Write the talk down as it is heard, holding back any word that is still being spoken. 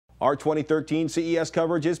Our 2013 CES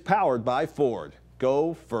coverage is powered by Ford.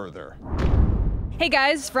 Go further. Hey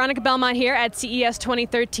guys, Veronica Belmont here at CES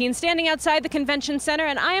 2013, standing outside the convention center,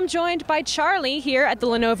 and I am joined by Charlie here at the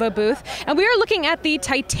Lenovo booth, and we are looking at the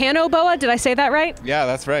Titanoboa. Did I say that right? Yeah,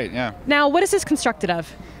 that's right, yeah. Now, what is this constructed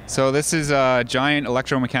of? So this is a giant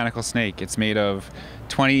electromechanical snake. It's made of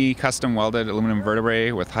 20 custom welded aluminum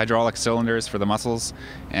vertebrae with hydraulic cylinders for the muscles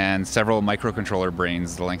and several microcontroller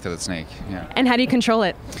brains the length of the snake. Yeah. And how do you control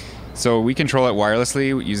it? So we control it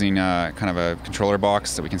wirelessly using kind of a controller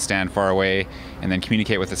box that we can stand far away and then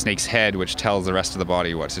communicate with the snake's head, which tells the rest of the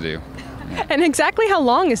body what to do. Yeah. And exactly how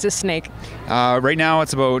long is this snake? Right now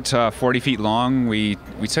it's about 40 feet long. We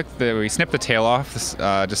snipped the tail off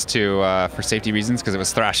just for safety reasons because it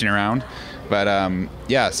was thrashing around. But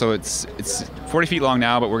yeah, so it's 40 feet long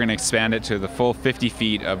now, but we're going to expand it to the full 50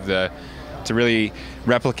 feet to really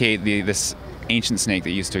replicate this ancient snake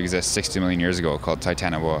that used to exist 60 million years ago called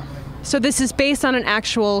Titanoboa. So this is based on an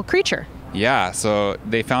actual creature? Yeah, so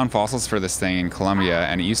they found fossils for this thing in Colombia,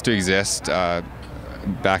 and it used to exist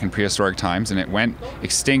back in prehistoric times, and it went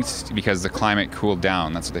extinct because the climate cooled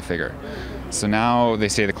down. That's what they figure. So now they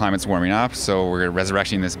say the climate's warming up, so we're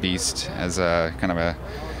resurrecting this beast as a kind of a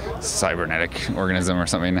cybernetic organism or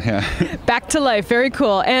something. Yeah. Back to life. Very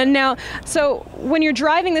cool. And now, so when you're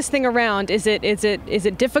driving this thing around, is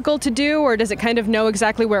it difficult to do, or does it kind of know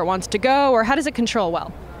exactly where it wants to go, or how does it control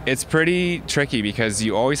well? It's pretty tricky because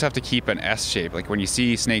you always have to keep an S shape. Like when you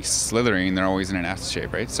see snakes slithering, they're always in an S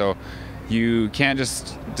shape, right? So you can't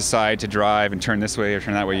just decide to drive and turn this way or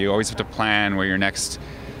turn that way. You always have to plan where your next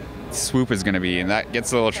swoop is going to be, and that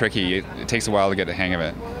gets a little tricky. It takes a while to get the hang of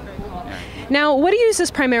it. Now, what do you use this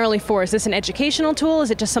primarily for? Is this an educational tool? Is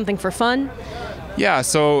it just something for fun? Yeah,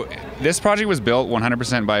 so this project was built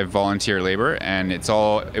 100% by volunteer labor, and it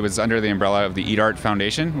was under the umbrella of the EDART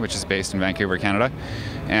Foundation, which is based in Vancouver, Canada.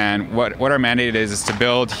 And what our mandate is to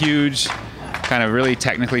build huge, kind of really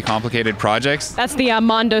technically complicated projects. That's the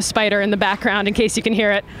Mondo spider in the background, in case you can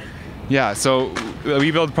hear it. Yeah, so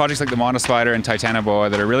we build projects like the Mondo Spider and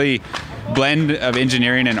Titanoboa that are really blend of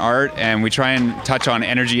engineering and art, and we try and touch on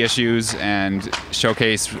energy issues and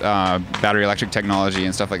showcase battery electric technology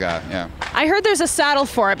and stuff like that. Yeah. I heard there's a saddle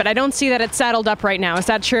for it, but I don't see that it's saddled up right now. Is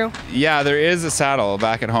that true? Yeah, there is a saddle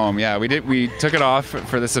back at home. Yeah, we took it off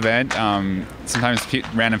for this event. Sometimes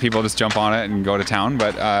random people just jump on it and go to town,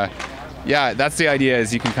 but yeah, that's the idea.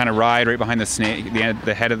 Is you can kind of ride right behind the snake,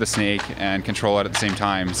 the head of the snake, and control it at the same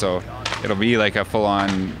time. So it'll be like a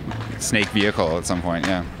full-on snake vehicle at some point.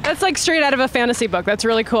 Yeah. That's like straight out of a fantasy book. That's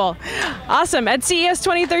really cool. Awesome. At CES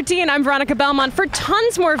 2013, I'm Veronica Belmont. For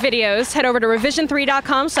tons more videos, head over to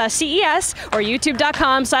revision3.com/CES or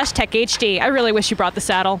youtube.com/TechHD. I really wish you brought the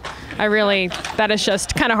saddle. That is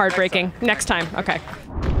just kind of heartbreaking. Next time. Okay.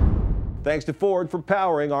 Thanks to Ford for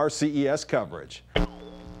powering our CES coverage.